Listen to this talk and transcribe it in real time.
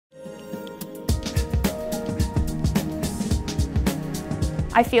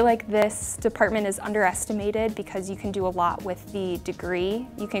I feel like this department is underestimated because you can do a lot with the degree.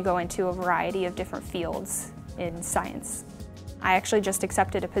 You can go into a variety of different fields in science. I actually just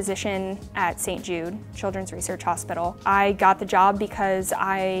accepted a position at St. Jude Children's Research Hospital. I got the job because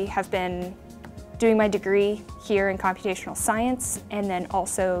I have been doing my degree here in computational science and then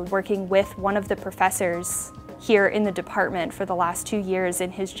also working with one of the professors here in the department for the last 2 years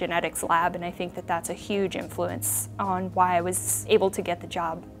in his genetics lab, and I think that that's a huge influence on why I was able to get the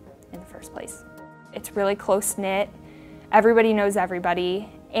job in the first place. It's really close-knit, everybody knows everybody,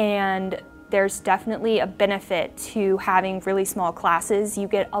 and there's definitely a benefit to having really small classes. You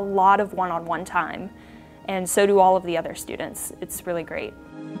get a lot of one-on-one time, and so do all of the other students. It's really great.